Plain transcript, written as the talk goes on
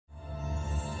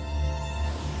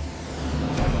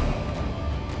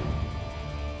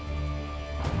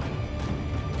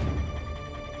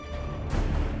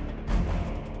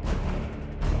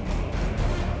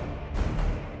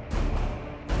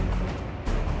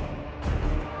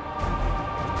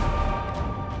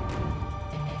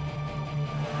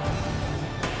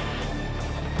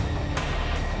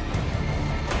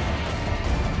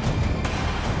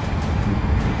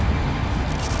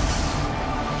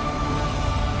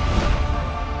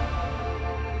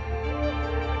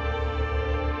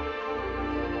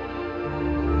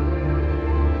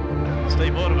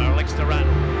Mortimer likes to run.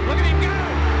 Look at him go!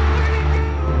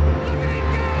 Look at him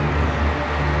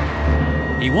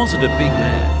go! He wasn't a big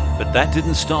man, but that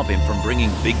didn't stop him from bringing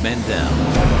big men down.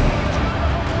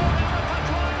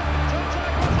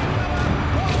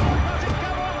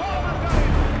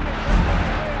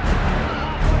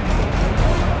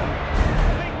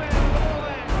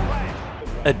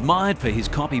 Admired for his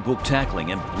copybook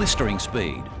tackling and blistering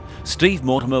speed, Steve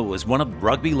Mortimer was one of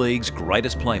rugby league's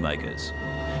greatest playmakers.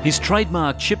 His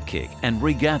trademark chip kick and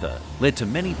regather led to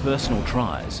many personal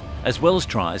tries, as well as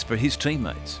tries for his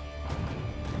teammates.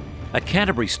 A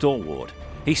Canterbury stalwart,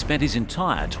 he spent his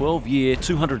entire 12-year,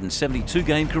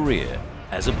 272-game career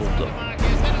as a Bulldog.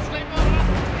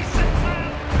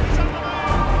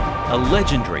 A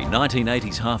legendary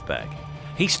 1980s halfback,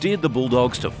 he steered the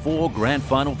Bulldogs to 4 grand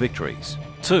final victories,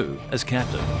 2 as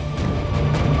captain.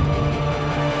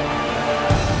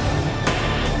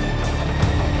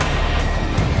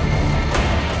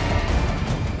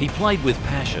 He played with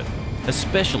passion,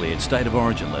 especially at State of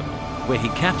Origin level, where he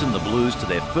captained the Blues to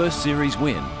their first series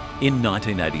win in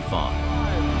 1985.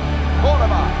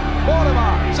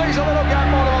 Mortimer sees a little gap.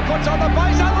 Mortimer puts on the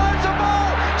base and learns the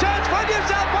ball. Chance for New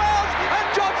South Wales, and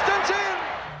Johnston's in.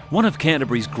 One of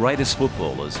Canterbury's greatest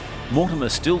footballers, Mortimer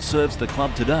still serves the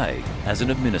club today as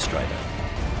an administrator.